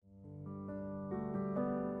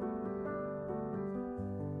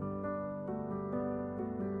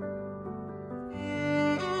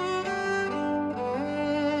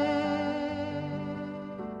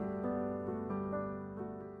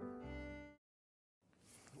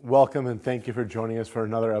Welcome and thank you for joining us for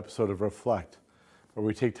another episode of Reflect, where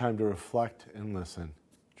we take time to reflect and listen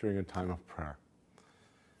during a time of prayer.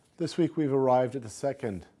 This week we've arrived at the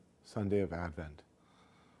second Sunday of Advent.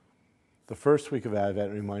 The first week of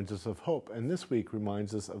Advent reminds us of hope, and this week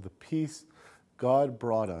reminds us of the peace God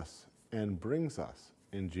brought us and brings us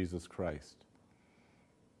in Jesus Christ.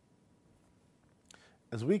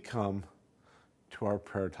 As we come to our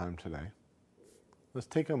prayer time today, let's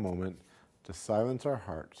take a moment to silence our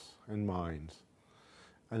hearts and minds,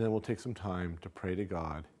 and then we'll take some time to pray to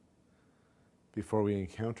God before we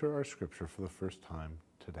encounter our scripture for the first time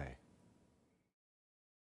today.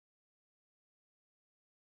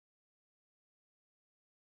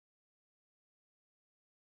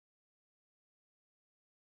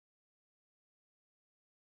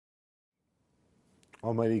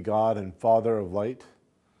 Almighty God and Father of light,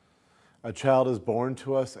 a child is born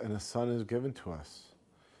to us and a son is given to us.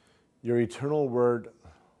 Your eternal word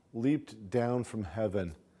leaped down from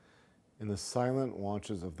heaven in the silent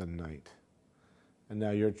watches of the night, and now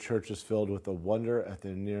your church is filled with the wonder at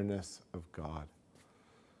the nearness of God.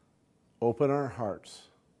 Open our hearts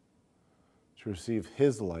to receive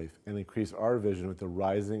his life and increase our vision with the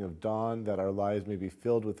rising of dawn, that our lives may be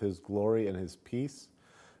filled with his glory and his peace,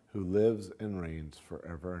 who lives and reigns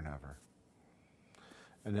forever and ever.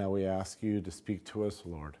 And now we ask you to speak to us,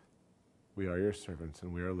 Lord. We are your servants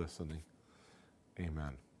and we are listening.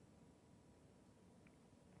 Amen.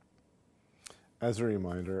 As a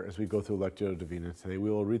reminder, as we go through Lectio Divina today, we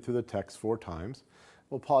will read through the text 4 times.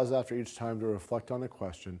 We'll pause after each time to reflect on a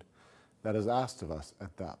question that is asked of us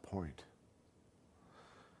at that point.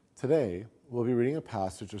 Today, we'll be reading a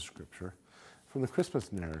passage of Scripture from the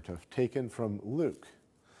Christmas narrative taken from Luke,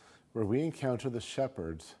 where we encounter the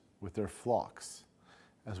shepherds with their flocks.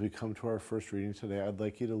 As we come to our first reading today, I'd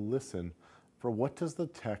like you to listen for what does the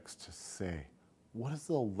text say? What is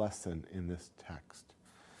the lesson in this text?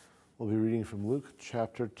 We'll be reading from Luke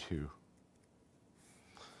chapter 2,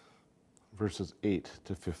 verses 8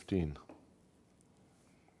 to 15.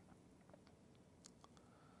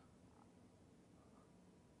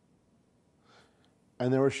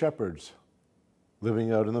 And there were shepherds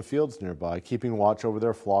living out in the fields nearby, keeping watch over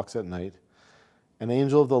their flocks at night. An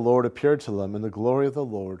angel of the Lord appeared to them, and the glory of the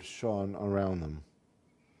Lord shone around them,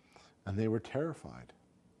 and they were terrified.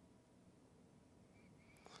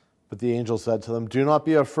 But the angel said to them, "Do not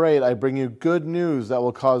be afraid. I bring you good news that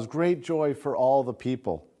will cause great joy for all the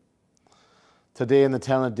people. Today in the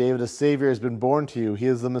town of David, a Savior has been born to you. He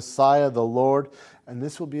is the Messiah, the Lord, and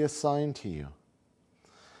this will be a sign to you.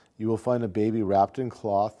 You will find a baby wrapped in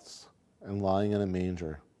cloths and lying in a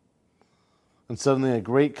manger." And suddenly a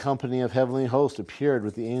great company of heavenly hosts appeared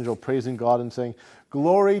with the angel, praising God and saying,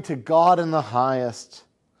 "Glory to God in the highest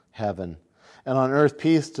heaven, and on earth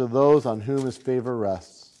peace to those on whom his favor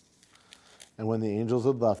rests." And when the angels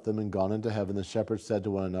had left them and gone into heaven, the shepherds said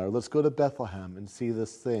to one another, "Let's go to Bethlehem and see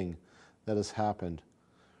this thing that has happened,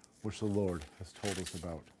 which the Lord has told us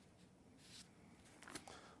about."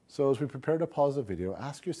 So as we prepare to pause the video,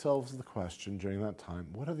 ask yourselves the question during that time,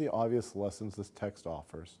 what are the obvious lessons this text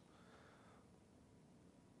offers?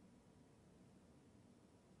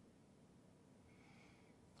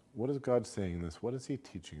 What is God saying in this? What is he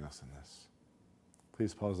teaching us in this?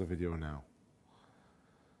 Please pause the video now.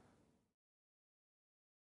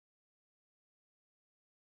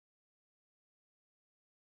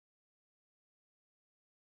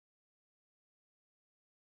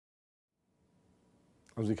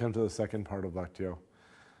 As we come to the second part of Lectio,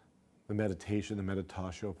 the meditation, the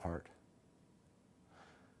meditatio part,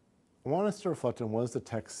 I want us to reflect on, what does the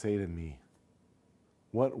text say to me?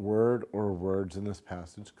 What word or words in this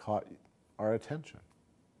passage caught our attention?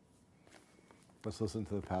 Let's listen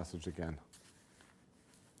to the passage again.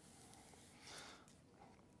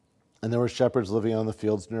 And there were shepherds living on the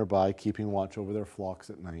fields nearby, keeping watch over their flocks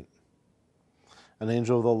at night. An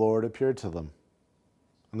angel of the Lord appeared to them,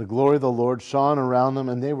 and the glory of the Lord shone around them,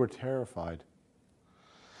 and they were terrified.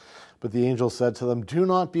 But the angel said to them, "Do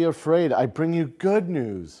not be afraid. I bring you good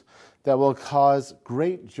news that will cause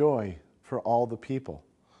great joy for all the people.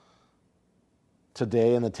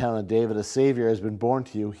 Today in the town of David, a Savior has been born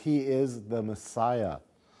to you. He is the Messiah,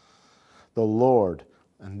 the Lord,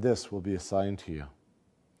 and this will be a sign to you.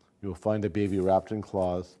 You will find a baby wrapped in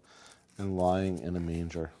cloths and lying in a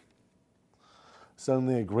manger."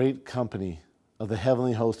 Suddenly a great company of the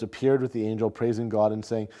heavenly host appeared with the angel, praising God and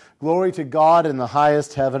saying, "Glory to God in the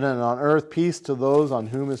highest heaven, and on earth peace to those on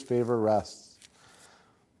whom his favor rests."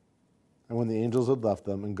 And when the angels had left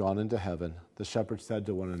them and gone into heaven, the shepherds said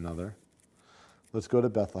to one another, "Let's go to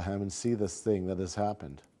Bethlehem and see this thing that has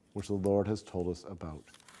happened, which the Lord has told us about."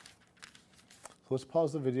 let's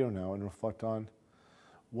pause the video now and reflect on,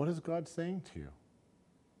 what is God saying to you?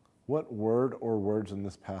 What word or words in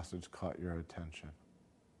this passage caught your attention?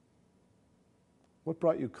 What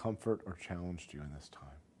brought you comfort or challenged you in this time?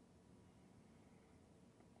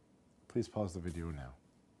 Please pause the video now.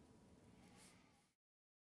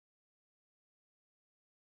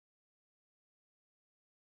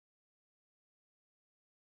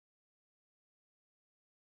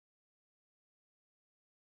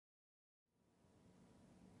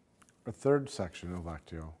 Our third section of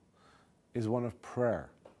Lectio is one of prayer,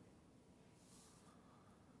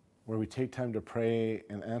 where we take time to pray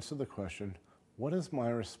and answer the question, what is my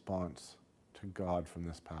response to God from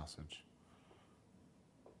this passage?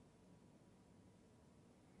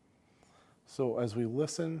 So as we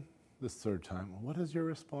listen this third time, what is your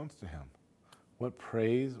response to him? What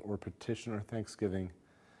praise or petition or thanksgiving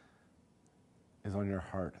is on your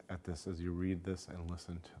heart at this as you read this and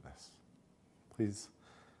listen to this? Please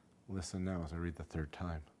listen now as I read the third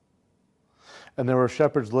time. And there were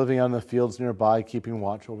shepherds living on the fields nearby, keeping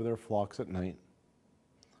watch over their flocks at night.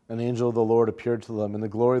 An angel of the Lord appeared to them, and the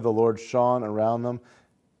glory of the Lord shone around them,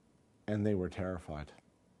 and they were terrified.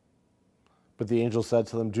 But the angel said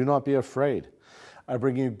to them, "Do not be afraid. I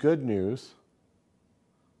bring you good news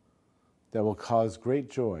that will cause great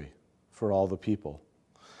joy for all the people.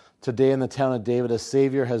 Today in the town of David, a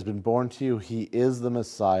Savior has been born to you. He is the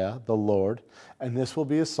Messiah, the Lord, and this will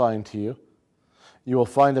be a sign to you. You will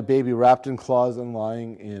find a baby wrapped in cloths and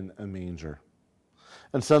lying in a manger."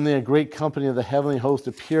 And suddenly a great company of the heavenly host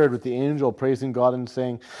appeared with the angel, praising God and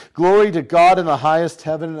saying, "Glory to God in the highest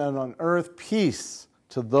heaven, and on earth peace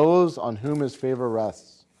to those on whom his favor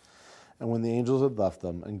rests." And when the angels had left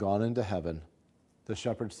them and gone into heaven, the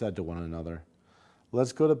shepherds said to one another,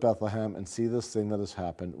 "Let's go to Bethlehem and see this thing that has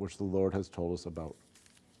happened, which the Lord has told us about."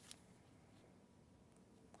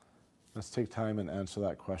 Let's take time and answer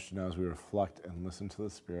that question now as we reflect and listen to the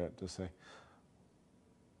Spirit to say,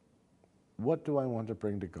 what do I want to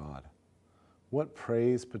bring to God? What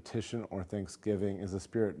praise, petition, or thanksgiving is the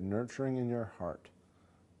Spirit nurturing in your heart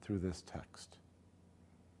through this text?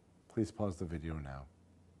 Please pause the video now.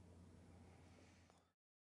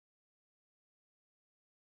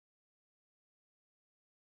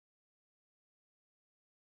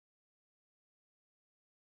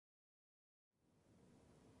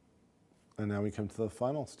 And now we come to the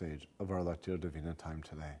final stage of our Lectio Divina time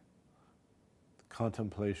today,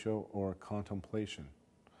 contemplatio or contemplation.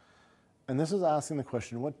 And this is asking the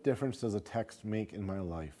question, what difference does a text make in my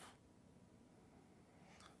life?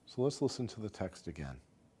 So let's listen to the text again,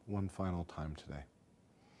 one final time today.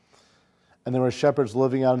 And there were shepherds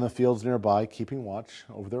living out in the fields nearby, keeping watch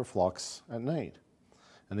over their flocks at night.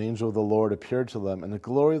 An angel of the Lord appeared to them, and the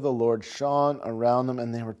glory of the Lord shone around them,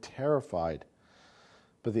 and they were terrified.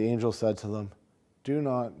 But the angel said to them, "Do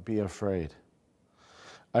not be afraid.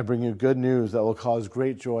 I bring you good news that will cause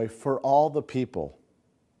great joy for all the people.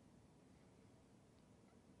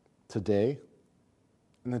 Today,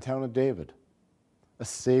 in the town of David, a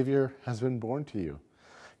Savior has been born to you.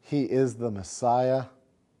 He is the Messiah,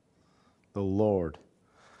 the Lord.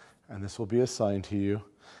 And this will be a sign to you.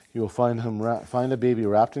 You will find a baby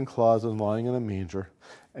wrapped in cloths and lying in a manger."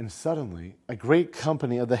 And suddenly, a great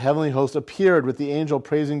company of the heavenly host appeared with the angel,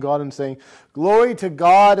 praising God and saying, "Glory to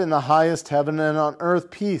God in the highest heaven, and on earth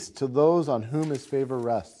peace to those on whom his favor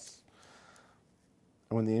rests."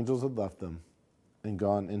 And when the angels had left them and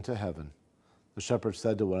gone into heaven, the shepherds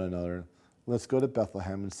said to one another, "Let's go to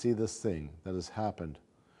Bethlehem and see this thing that has happened,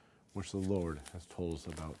 which the Lord has told us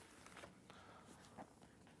about."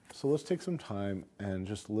 So let's take some time and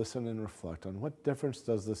just listen and reflect on, what difference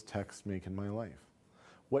does this text make in my life?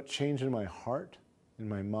 What change in my heart, in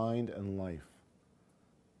my mind, and life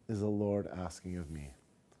is the Lord asking of me?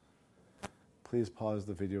 Please pause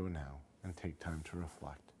the video now and take time to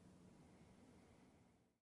reflect.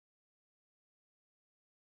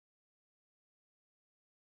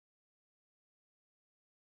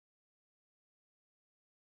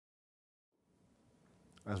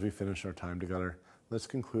 As we finish our time together, let's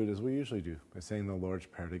conclude as we usually do by saying the Lord's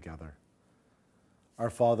Prayer together. Our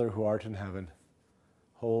Father, who art in heaven,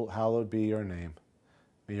 hallowed be your name.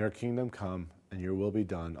 May your kingdom come, and your will be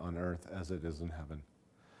done on earth as it is in heaven.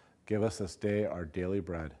 Give us this day our daily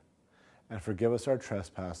bread, and forgive us our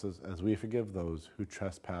trespasses as we forgive those who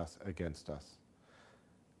trespass against us.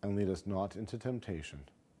 And lead us not into temptation,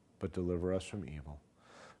 but deliver us from evil.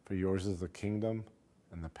 For yours is the kingdom,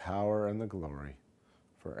 and the power, and the glory,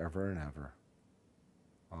 forever and ever.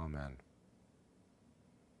 Amen.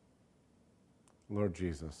 Lord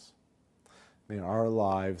Jesus, may our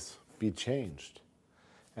lives be changed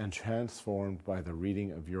and transformed by the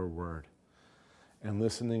reading of your word. and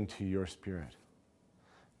listening to your Spirit.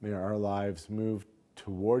 May our lives move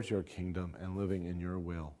towards your kingdom and living in your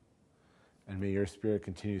will. And may your Spirit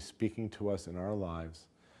continue speaking to us in our lives,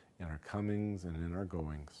 in our comings and in our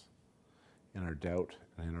goings, in our doubt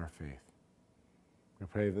and in our faith. We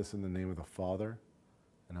pray this in the name of the Father,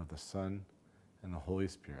 and of the Son, and the Holy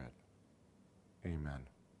Spirit. Amen.